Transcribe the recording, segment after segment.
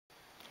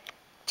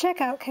Check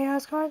out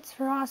Chaos Cards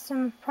for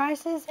awesome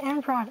prices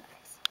and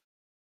products.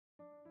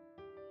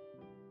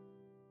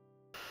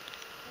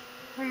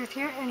 Right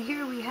here, and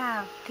here we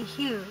have the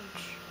huge,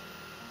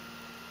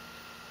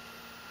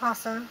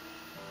 awesome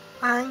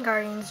Island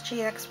Guardians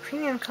GX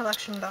Premium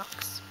Collection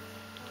box.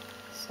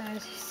 So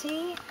as you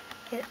see,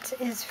 it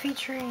is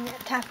featuring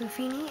Tapu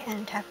Fini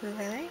and Tapu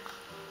Lele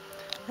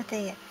with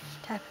a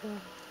Tapu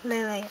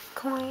Lele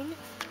coin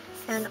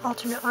and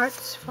alternate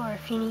arts for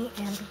Fini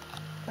and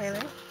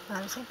Lele,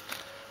 obviously.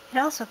 It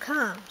also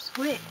comes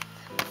with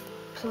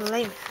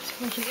playmat,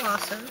 which is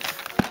awesome.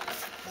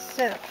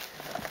 So,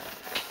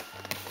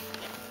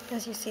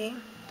 as you see,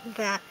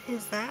 that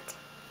is that.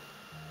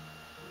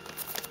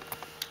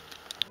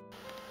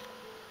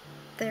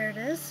 There it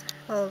is,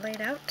 all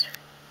laid out.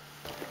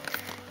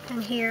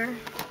 And here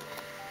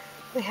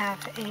we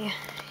have a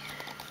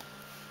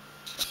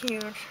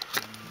huge,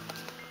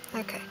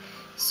 okay,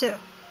 so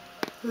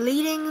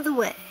leading the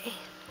way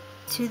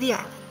to the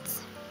islands.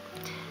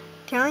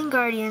 The Island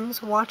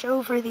Guardians watch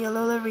over the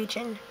Alola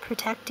region,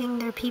 protecting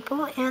their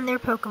people and their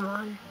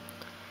Pokémon.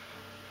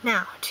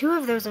 Now, 2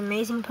 of those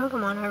amazing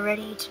Pokémon are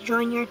ready to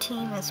join your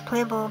team as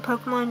playable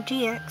Pokémon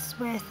GX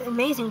with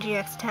amazing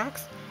GX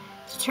attacks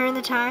to turn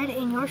the tide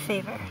in your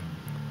favor.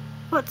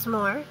 What's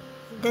more,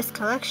 this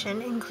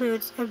collection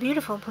includes a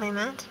beautiful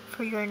playmat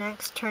for your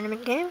next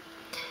tournament game,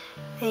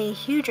 a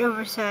huge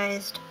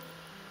oversized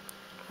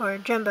or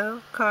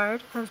jumbo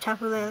card of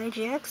Tapu Lele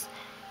GX,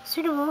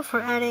 suitable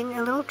for adding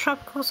a little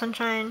tropical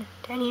sunshine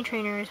to any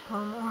trainer's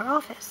home or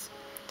office.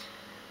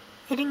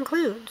 It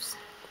includes,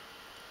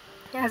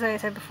 as I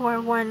said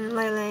before, 1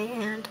 Lele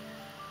and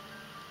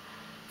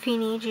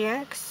Fini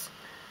GX,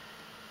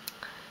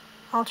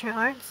 alternate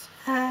arts,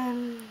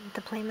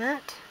 the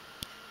playmat,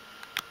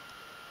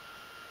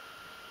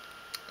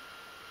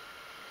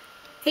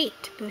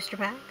 8 booster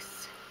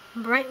packs,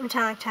 bright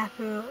metallic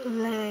Tapu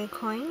Lele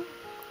coin,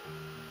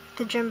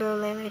 the Jumbo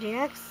Lele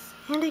GX,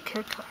 and a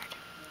code card.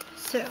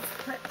 So,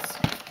 let's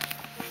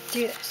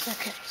do this.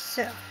 Okay,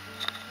 so,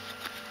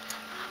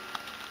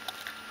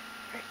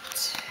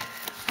 right,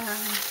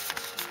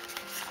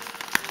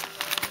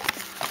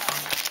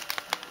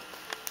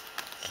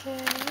 okay,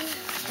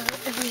 so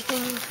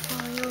everything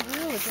falling over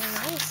would be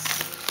nice.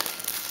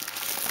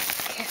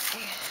 Okay.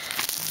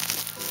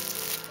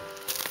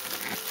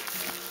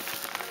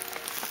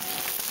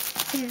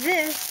 See,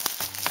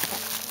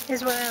 this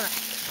is what I like.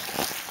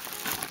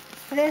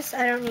 This,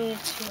 I don't need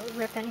to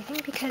rip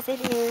anything because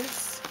it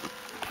is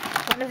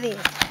one of these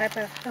type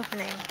of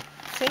opening.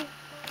 See?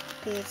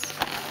 These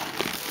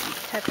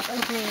type of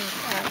opening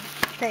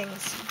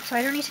things. So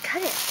I don't need to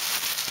cut it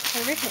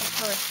or rip it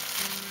or,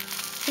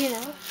 you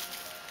know,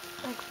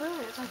 like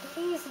ruin it. So I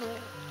can easily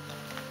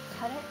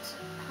cut it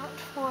out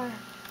for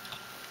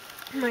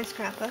my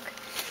scrapbook.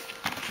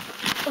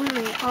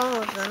 Only all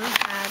of them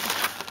had,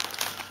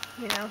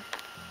 you know,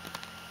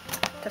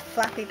 the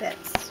flappy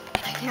bits.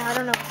 Yeah, I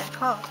don't know what they're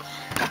called.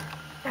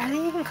 Are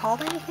they even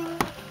called anything?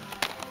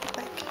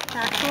 Like,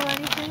 actual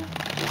anything?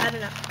 I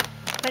don't know.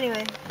 But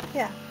anyway,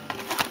 yeah.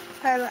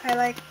 I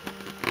like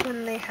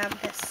when they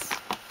have this.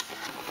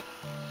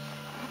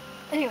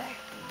 Anyway,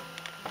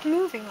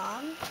 moving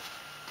on.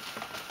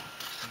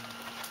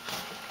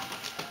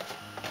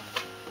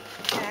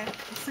 Okay, I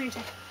just need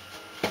to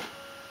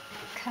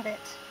cut it.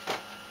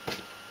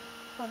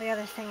 Pull the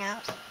other thing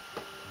out.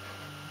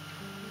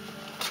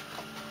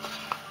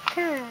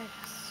 Good.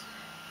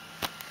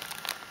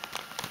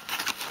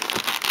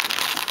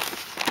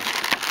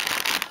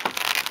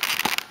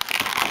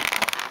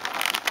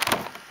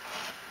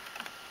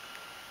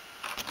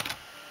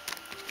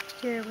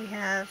 Here we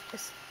have,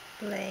 just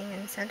laying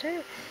in the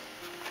center,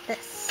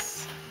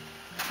 this.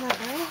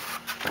 Lovely.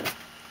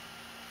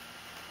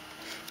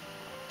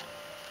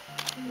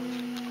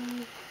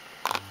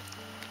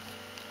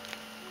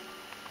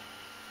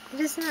 It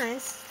is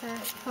nice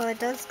that, well, it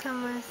does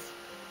come with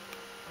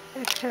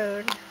a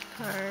code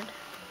card.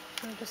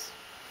 I'll just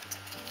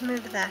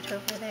move that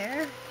over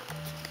there.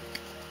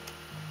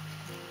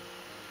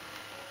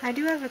 I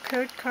do have a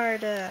code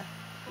card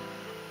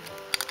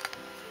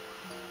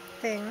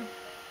thing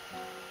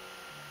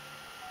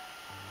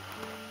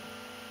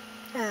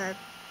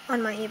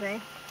on my eBay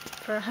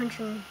for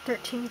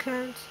 113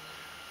 codes.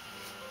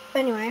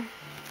 Anyway,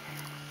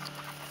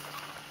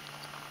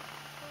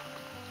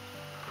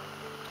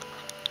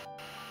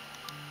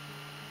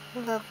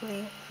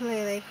 lovely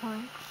Lele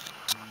coin.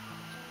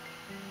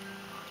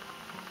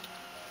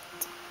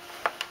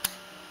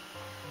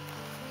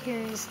 Here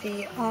is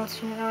the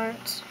alternate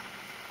art.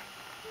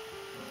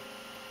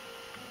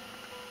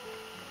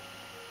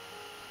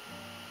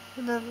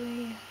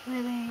 Lovely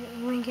Lele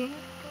winking.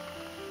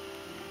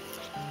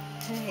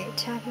 A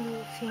Tapu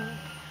Fini.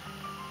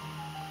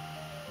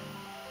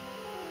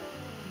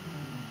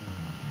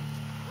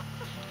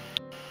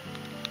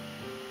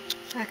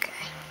 Okay,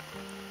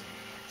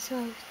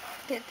 so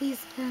get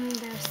these in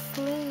their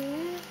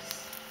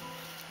sleeves.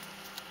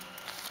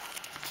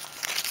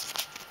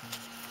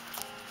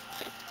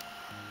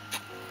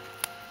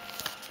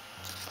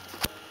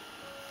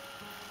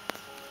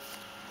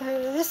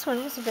 This one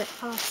is a bit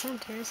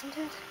off-center, isn't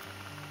it?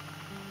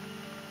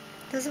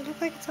 Does it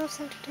look like it's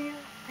off-center to you?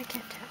 I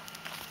can't tell.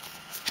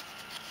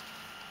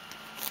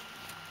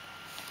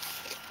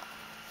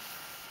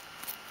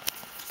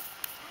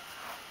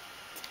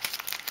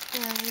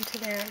 Into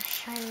their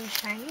shiny,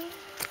 shiny.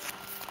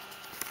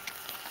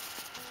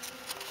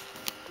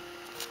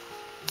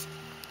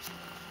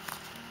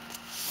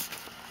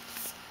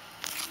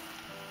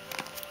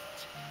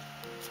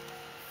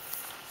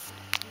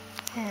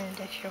 And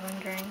if you're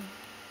wondering,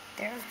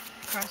 they're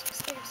across the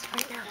stairs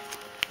right now.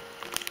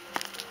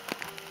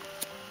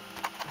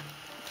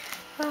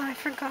 Oh, I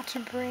forgot to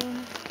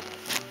bring,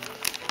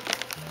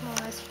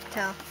 well, as you can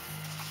tell,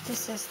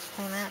 this is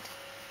the playmat.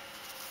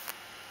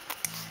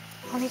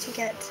 I'll need to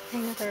get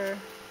another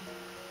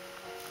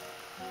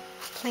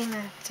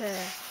playmat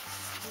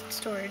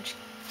storage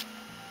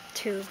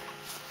tube,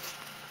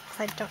 because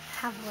I don't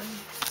have one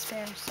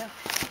spare, so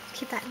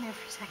keep that in there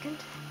for a second.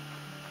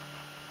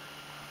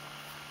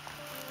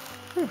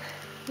 Ooh,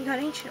 we got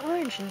Ancient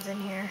Origins in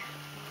here.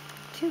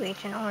 2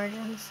 Ancient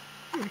Origins.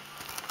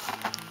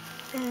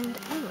 And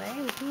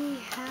anyway, we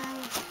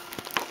have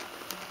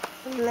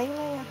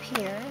Layla up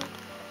here.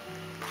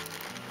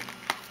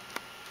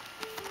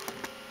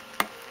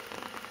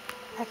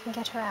 I can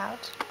get her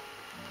out.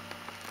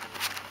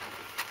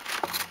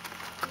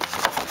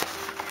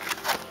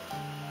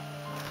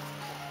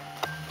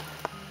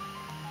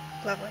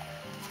 Lovely.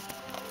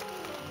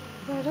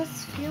 Well, it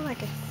does feel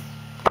like it's,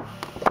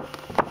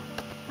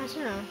 I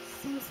don't know, it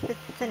seems a bit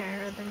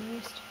thinner than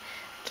used to.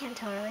 I can't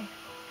tell really.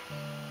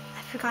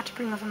 I forgot to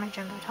bring over my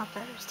jumbo top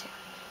letters too.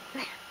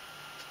 There.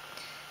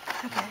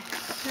 Okay,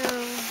 so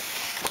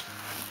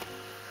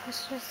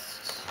let's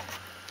just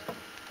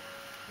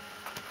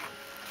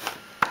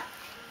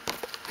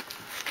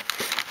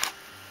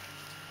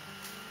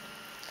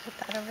put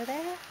that over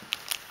there.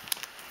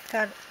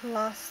 Got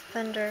Lost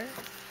Thunder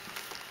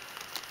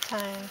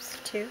times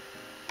 2.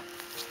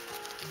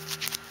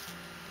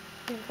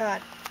 We've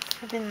got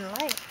Forbidden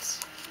Light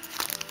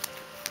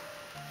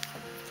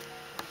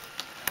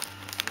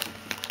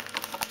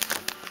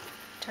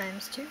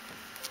times 2.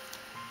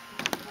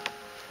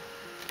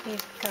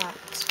 We've got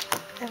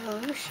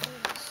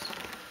Evolutions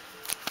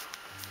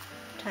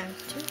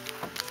times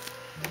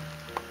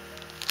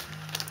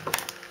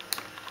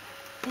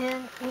 2.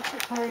 And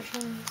Ancient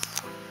Origins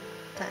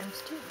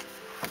times 2.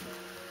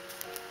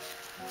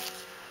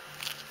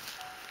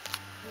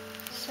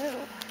 So,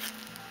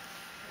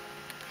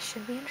 this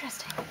should be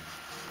interesting.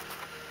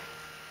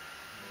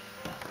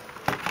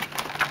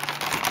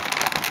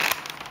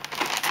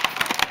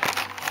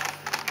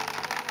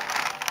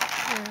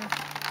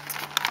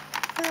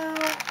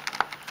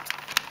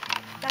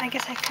 I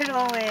guess I could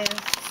always,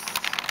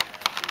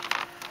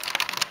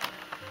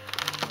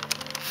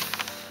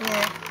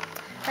 yeah,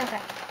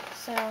 okay,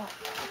 so,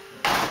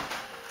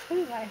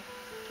 ooh, I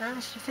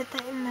managed to fit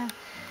that in the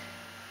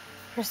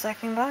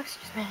recycling box,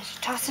 just managed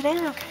to toss it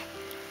in, okay.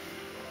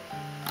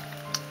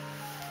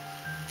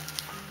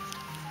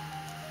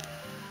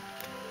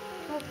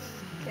 Let's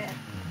get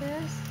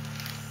this.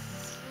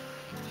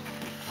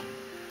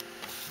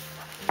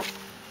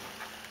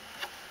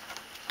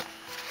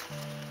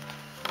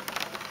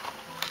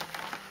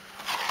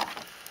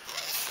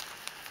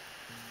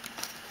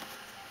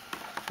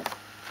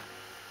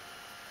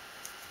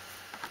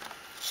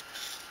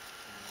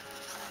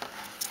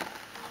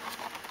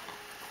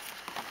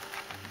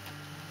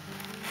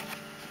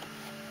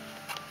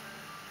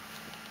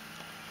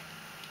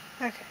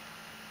 Okay.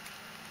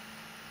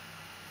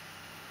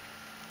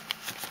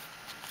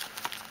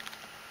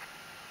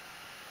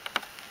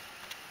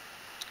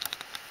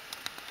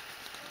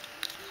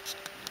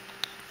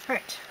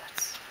 Alright,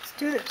 let's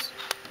do this.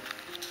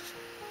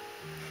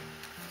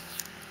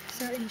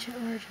 So, Ancient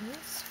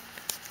Origins.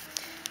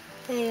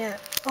 A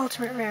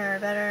ultimate rare or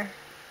better.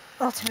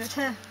 Ultimate,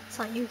 it's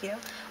not Yu-Gi-Oh!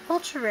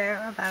 Ultra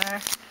rare or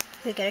better.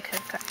 You get a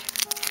code card.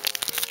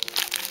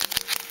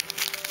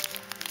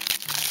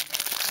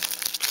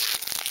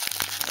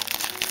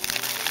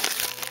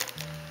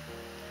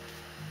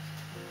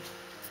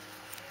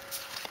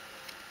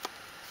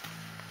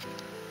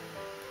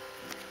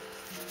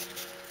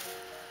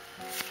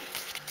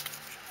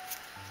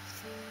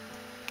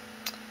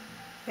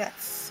 We got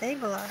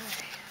Sableye,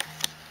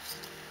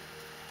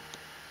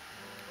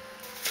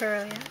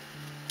 Brilliant,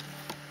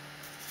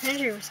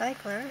 Energy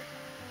Recycler,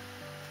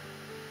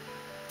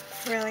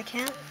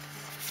 Relicanth,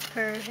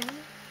 Persian,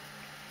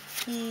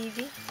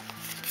 Eevee,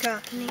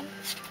 Gottany,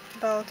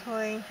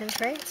 Baltoy, Ancient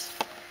Traits.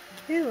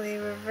 Ooh, a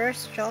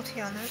reverse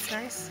Jolteon, that's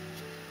nice.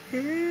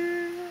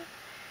 Ooh,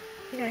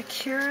 we got a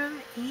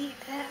Kyurem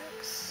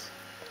EX.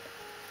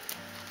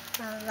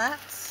 Now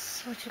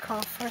that's what you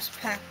call first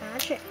pack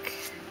magic.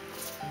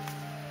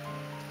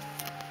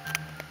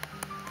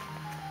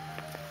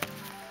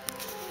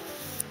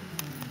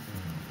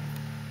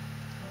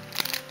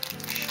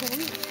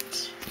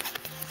 Sweet.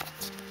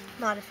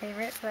 Not a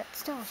favorite, but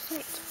still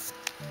sweet.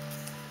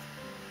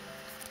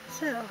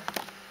 So,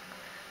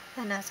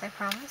 and as I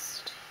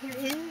promised, here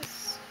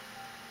is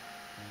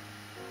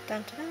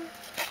dun -dun -dun,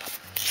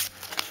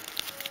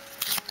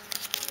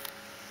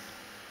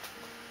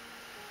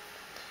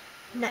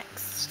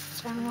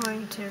 Next, I'm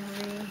going to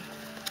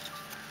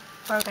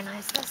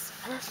reorganize this.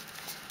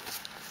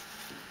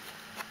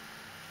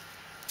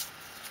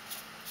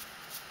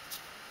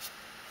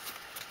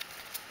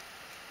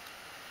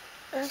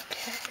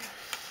 Okay.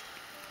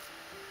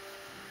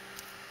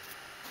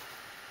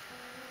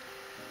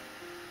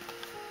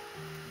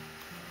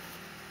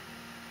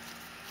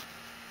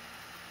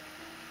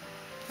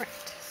 Right,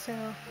 so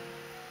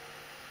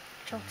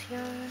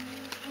Jolteon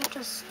will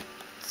just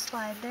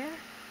slide there.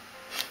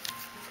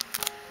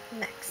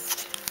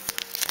 Next.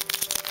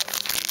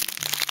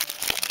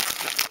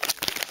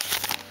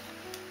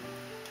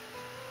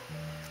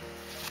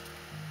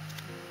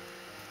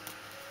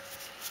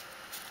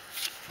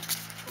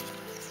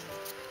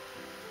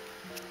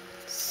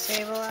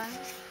 Sableye.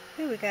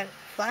 Ooh, we got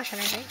Flash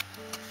Energy.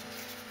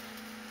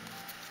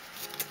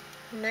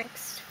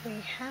 Next we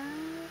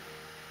have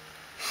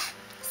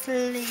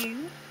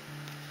Slew.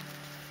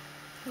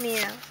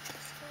 Meow.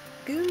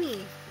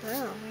 Goomy.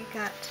 Oh, we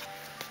got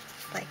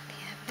like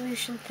the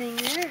evolution thing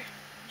there.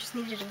 Just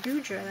needed a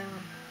Goodra, then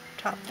we'll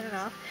top that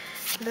off.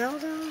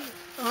 Beldum,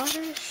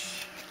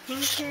 Oddish,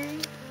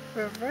 Inkay,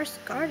 Reverse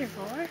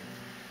Gardevoir.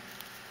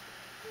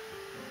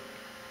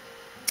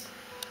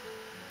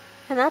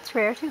 And that's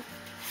rare too.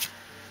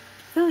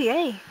 Ooh,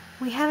 yay!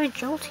 We have a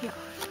Jolteon.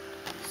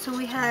 So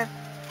we have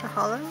the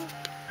Holo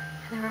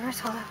and the Reverse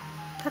Holo.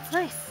 That's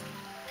nice.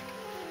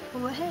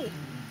 Well, hey.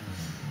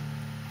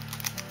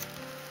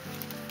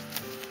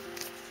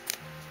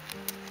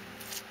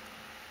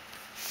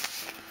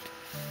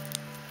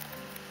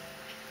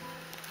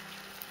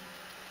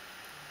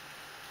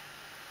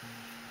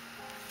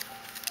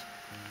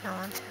 Now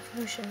on to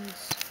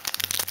evolutions.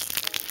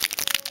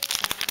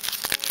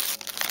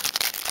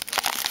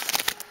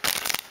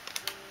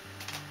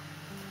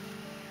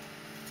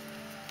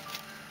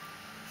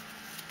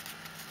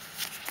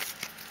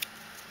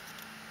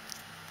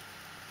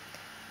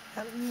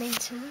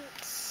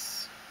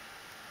 Maintenance,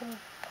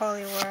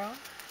 Poliwhirl,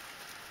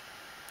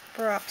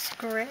 Brock's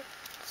Grit,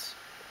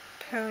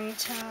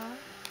 Ponyta,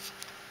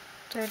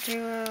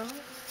 Doduo,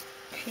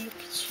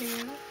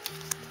 Pikachu,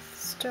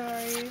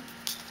 Staryu,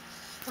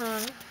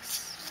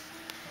 Onix,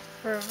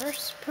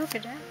 Reverse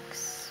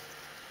Pokedex,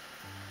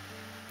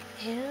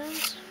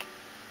 and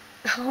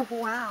oh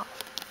wow,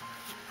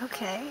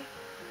 okay,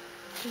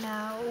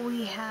 now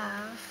we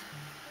have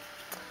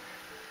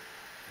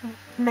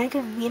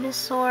Mega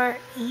Venusaur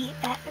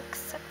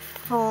EX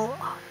full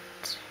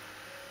art.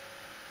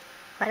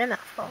 Quite a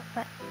mouthful,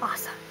 but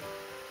awesome.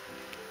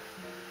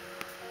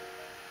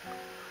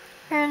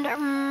 And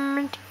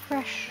minty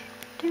fresh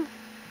too.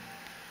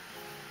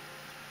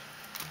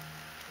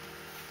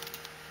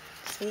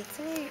 Sweet,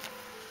 sweet.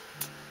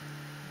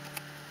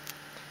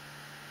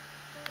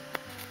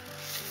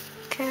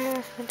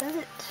 Okay, that does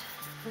it.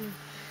 And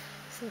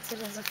since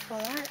it is a full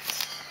art,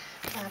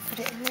 I'll put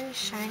it in there,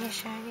 shiny,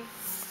 shiny.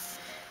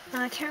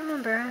 Now I can't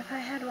remember if I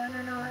had one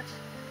or not.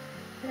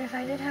 And if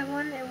I did have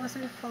one, it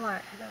wasn't a full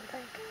art, I don't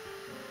think.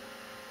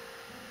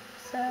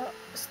 So,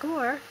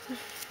 score.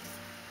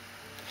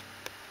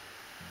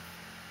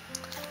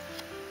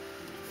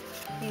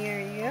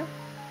 Here you go.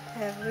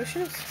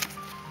 Evolutions.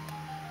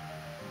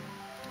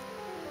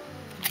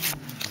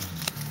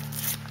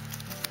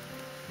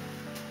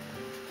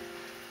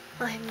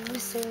 I'm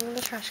missing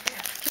the trash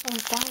can. Oh,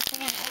 that was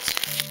it.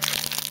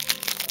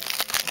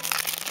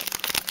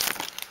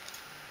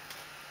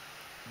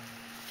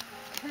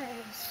 Okay,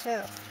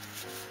 so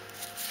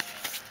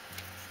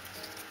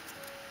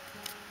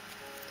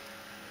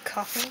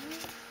Coughing,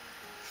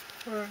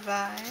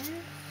 Revive.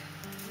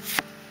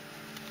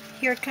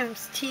 Here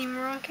comes Team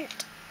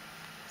Rocket.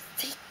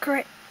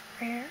 Secret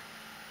Rare.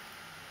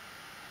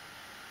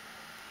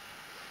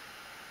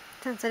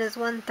 Since it is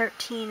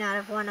 113 out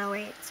of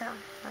 108, so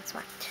that's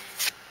why.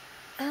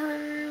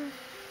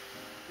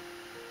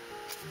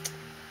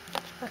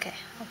 Okay,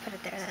 I'll put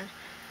it there then.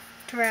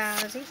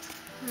 Drowsy,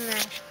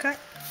 Mash Cut,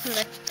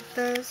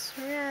 Electabuzz,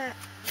 Rat,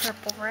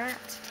 Purple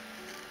Rat,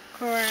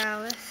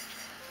 Corrales,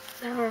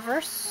 a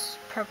Reverse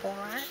Purple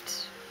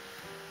Rat,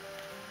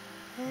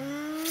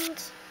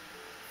 and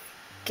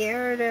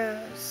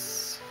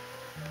Gyarados.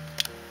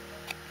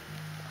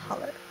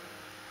 Hollow.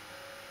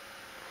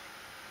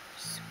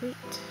 Sweet.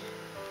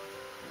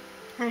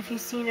 And if you've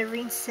seen a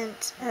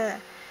recent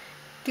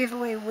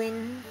giveaway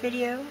win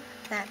video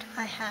that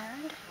I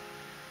had,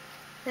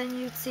 then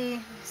you'd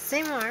see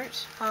same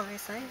art,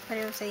 obviously, but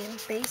it was a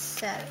base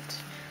set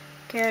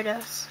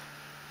Gyarados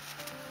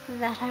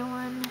that I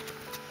won.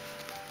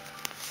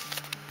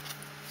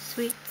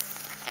 Sweet.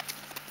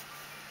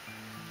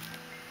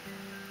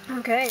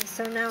 Okay,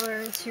 so now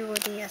we're into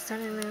the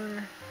Sun and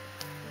Moon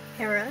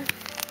era.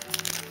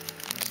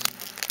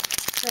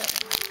 So,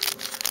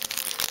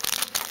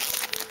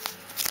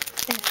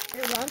 if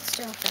it wants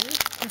to open,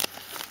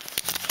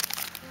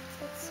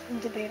 it's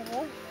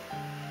debatable.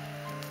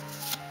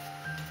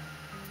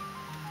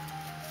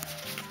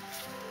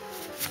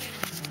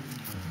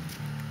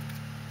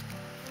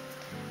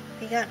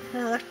 We got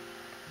another.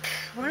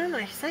 What am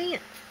I saying?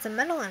 It's a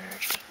metal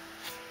energy.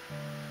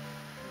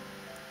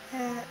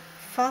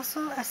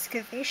 Fossil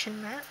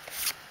excavation map.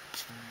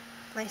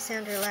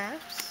 Lysander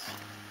laughs.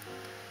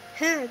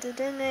 Huh,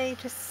 didn't they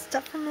just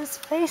stuff in his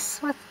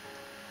face with,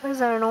 what is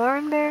that, an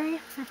oranberry?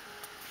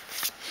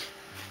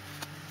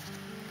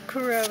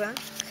 Kuroga.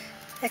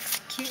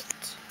 Execute.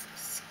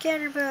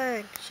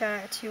 Scatterbug.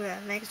 Shout out to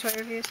Megatoy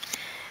Reviews.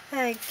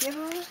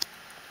 Gibble.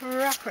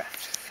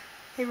 Rockruff.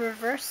 A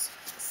reverse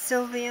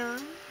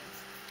Sylveon.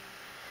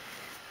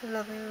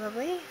 Lovely,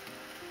 lovely.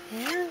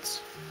 And,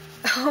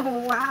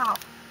 oh wow.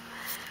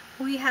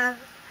 We have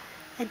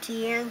a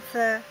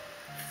Diantha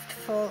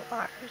full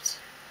art.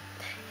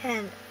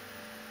 And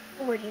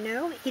what do you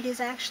know? It is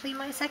actually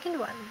my second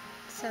one.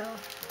 So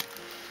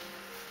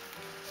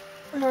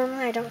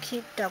normally I don't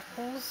keep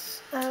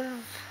doubles of,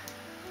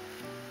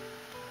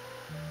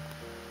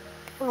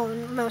 well,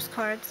 most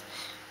cards.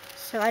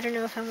 So I don't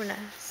know if I'm gonna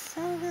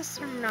sell this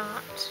or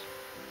not.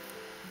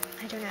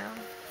 I don't know.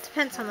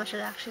 Depends how much it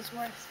actually is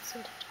worth,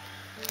 isn't it?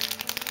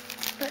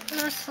 But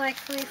most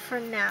likely for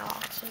now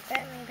I'll keep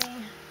it,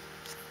 maybe.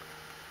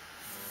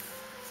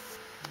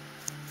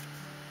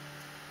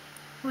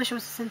 Wish it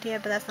was Cynthia,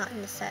 but that's not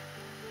in the set.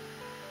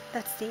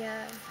 That's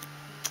the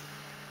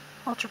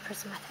Ultra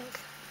Prism, I think.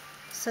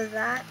 So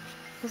that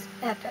is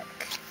epic.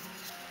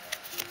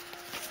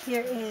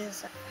 Here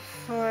is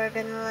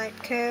Forbidden Light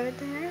code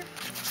there.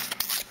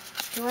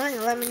 If you want,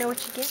 let me know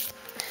what you get.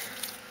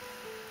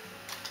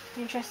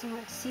 Interesting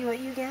to see what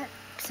you get,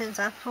 since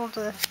I pulled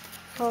a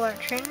full art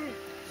trainer.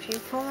 If you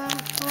pull a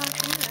full art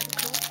trainer, that'd be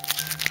cool.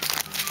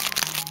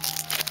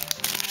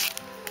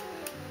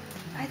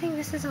 I think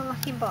this is a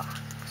lucky box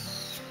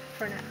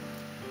for now.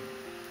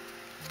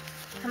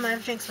 I might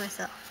have jinxed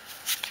myself,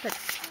 but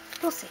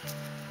we'll see.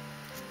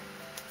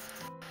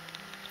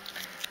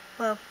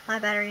 Well, my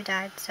battery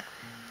died, so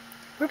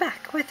we're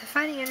back with the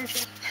fighting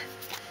energy.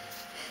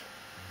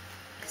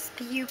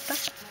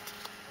 Spupa,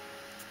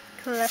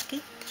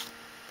 Klefki,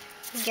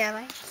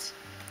 Gallite,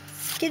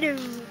 Skidoo,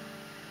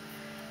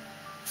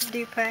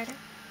 Dewpider,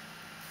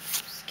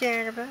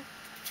 Scatterbug,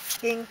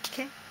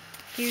 Inkay,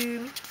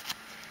 Goomy,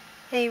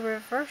 a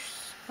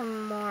reverse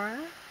Amora,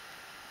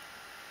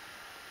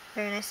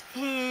 very nice,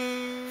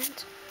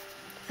 and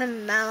a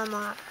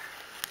Malamar,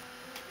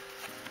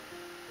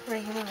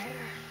 regular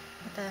rare,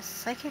 with a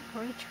Psychic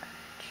Recharge.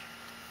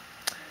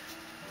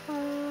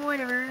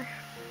 Whatever.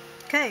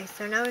 Okay,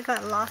 so now we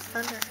got Lost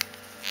Thunder.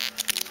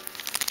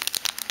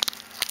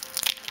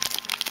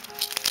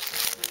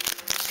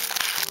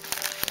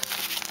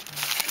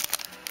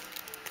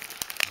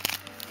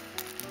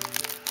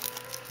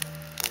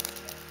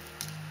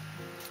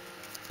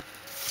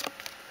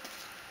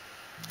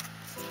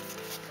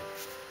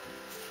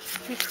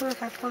 It'd be cool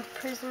if I pulled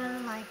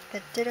Prism like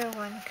the Ditto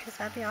one, because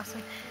that'd be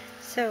awesome.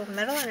 So,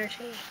 Metal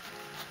Energy.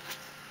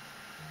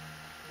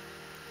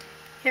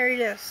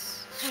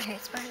 Gyarados. I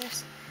hate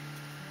spiders.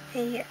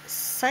 A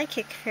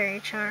Psychic Fairy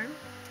Charm.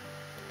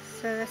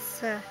 So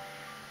this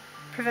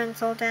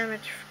prevents all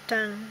damage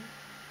done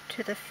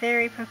to the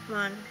fairy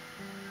Pokemon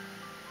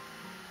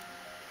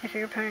if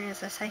your opponent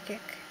is a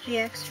Psychic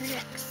GX or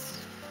EX.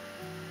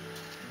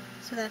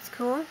 So that's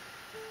cool.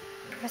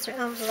 Professor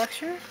Elm's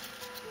Lecture.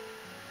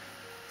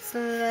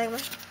 Slugma.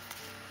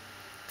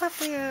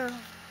 Puffleo.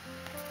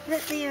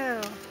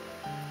 Litleo.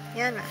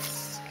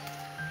 Yanmask.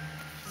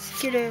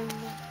 Skidoo.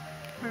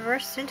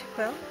 Reverse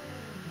Cyndaquil.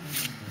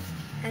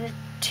 And a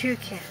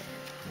Toucan.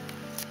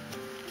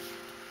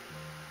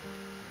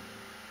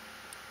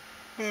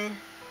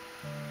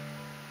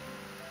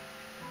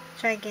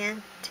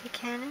 Gigantic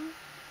Cannon?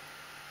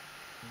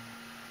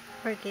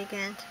 Or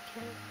Gigantic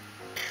Cannon?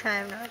 I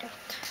have no idea.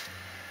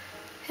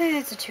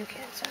 It's a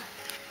Toucan, so.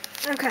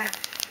 Okay.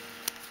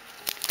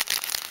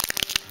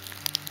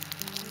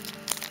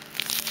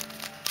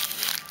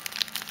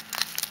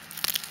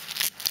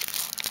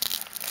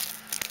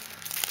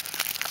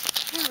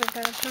 Oh, we've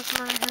got a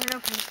Pokemon I haven't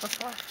opened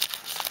before.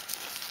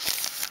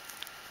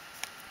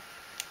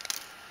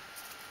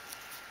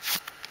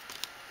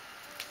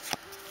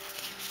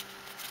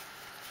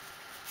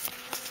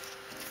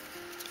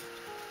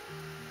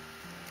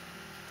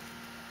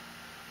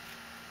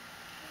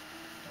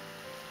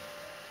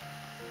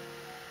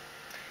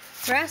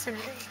 Grass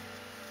Energy.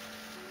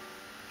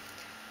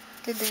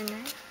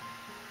 Dedenne.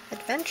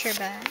 Adventure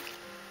Bag.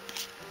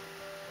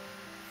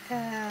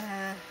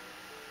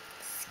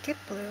 Skip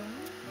Bloom.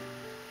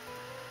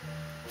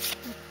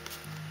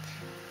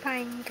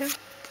 Pineco.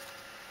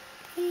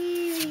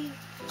 Eevee.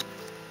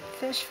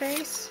 Fish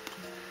Face.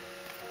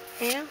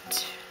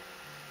 Ant.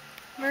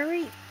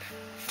 Mareep.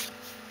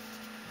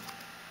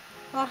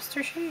 Lost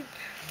her sheep.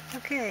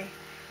 Okay.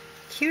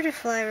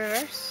 Cutiefly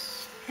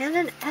Reverse. And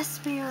an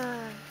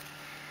Espeon.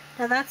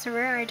 Now that's a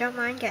rare I don't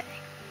mind getting,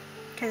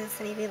 because it's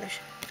an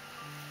evolution.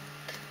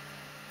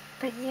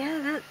 But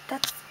yeah,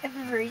 that's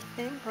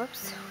everything.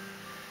 Whoops.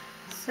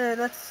 So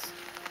let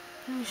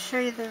me show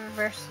you the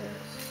reverses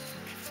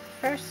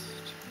first.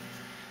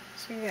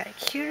 So you got a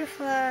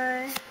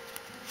Cutiefly,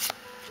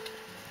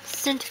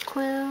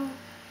 Cyndaquil,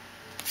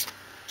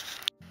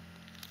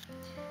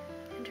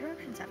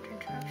 interruptions after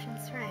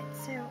interruptions, right?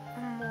 So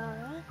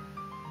Amora,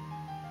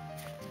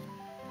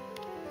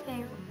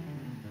 a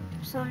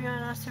Sylveon,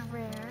 that's a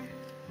rare.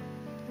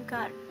 We've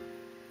got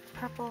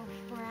Purple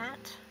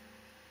Rat,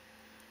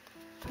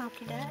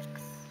 Pokédex,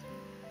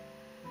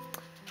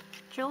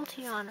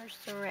 Jolteon, which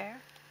is a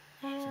rare,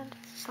 and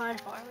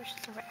Slidefor, which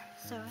is a rare.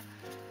 So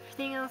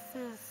everything else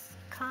is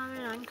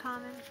common,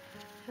 uncommon.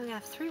 We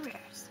have 3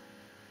 rares.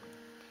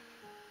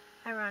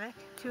 Ironic,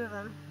 2 of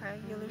them are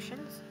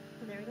evolutions.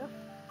 So there we go.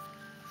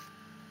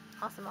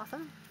 Awesome,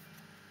 awesome.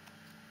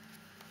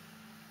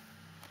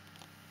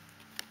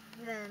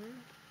 Then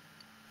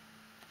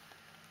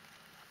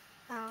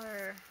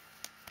our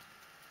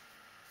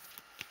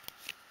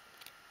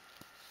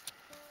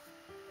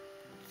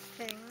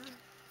thing.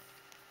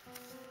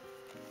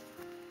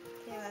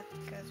 Yeah, that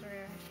goes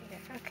rare here.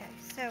 Okay,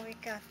 so we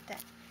got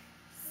that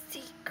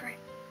secret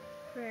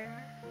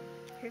rare.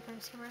 Here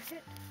comes your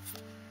market.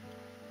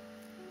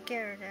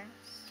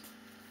 Gyarados.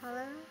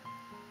 Hello.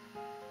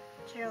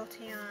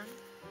 Jolteon.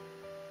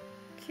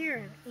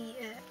 Kyurem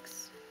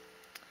EX.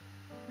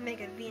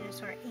 Mega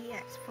Venusaur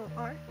EX Full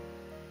Art.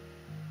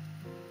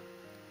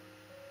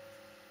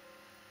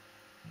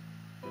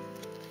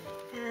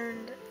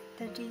 And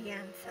the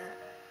Diantha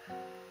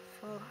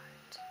Full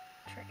Art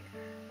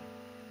Trainer.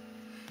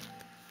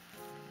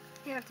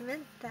 You have to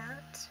admit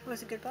that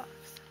was a good box.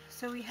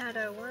 So we had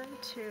a 1,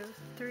 2,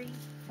 3,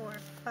 4,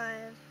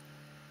 5,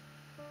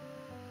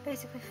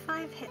 basically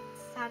 5 hits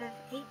out of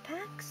 8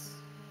 packs.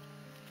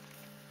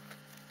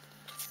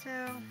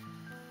 So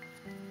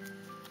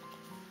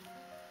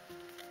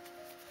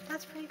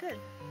that's pretty good.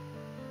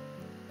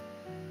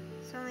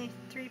 It's only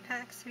 3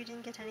 packs we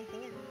didn't get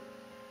anything in.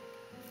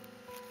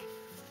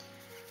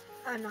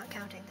 I'm not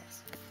counting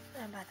this,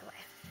 by the way,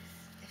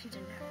 if you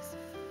didn't notice.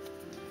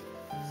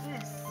 So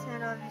yes,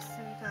 and obviously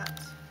we got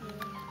the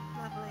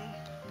lovely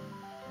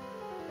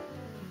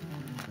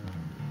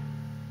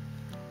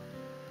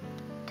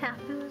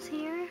Tapu's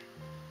here.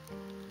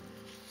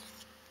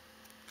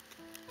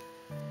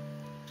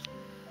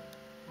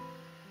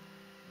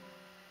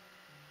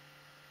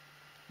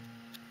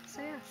 So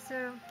yeah,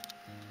 so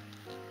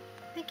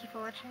thank you for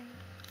watching.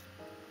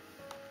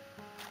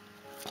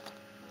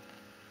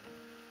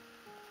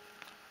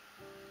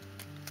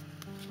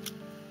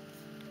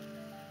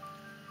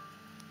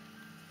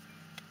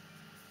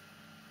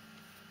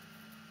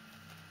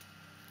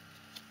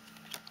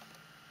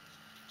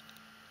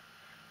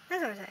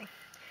 As I was saying,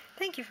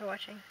 thank you for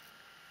watching.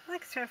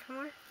 Like, subscribe for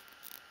more.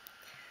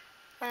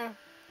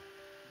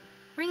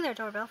 Ring their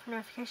doorbell for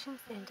notifications,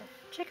 and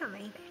check out my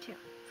eBay too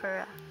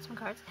for some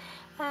cards.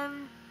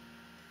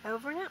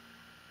 Over and out.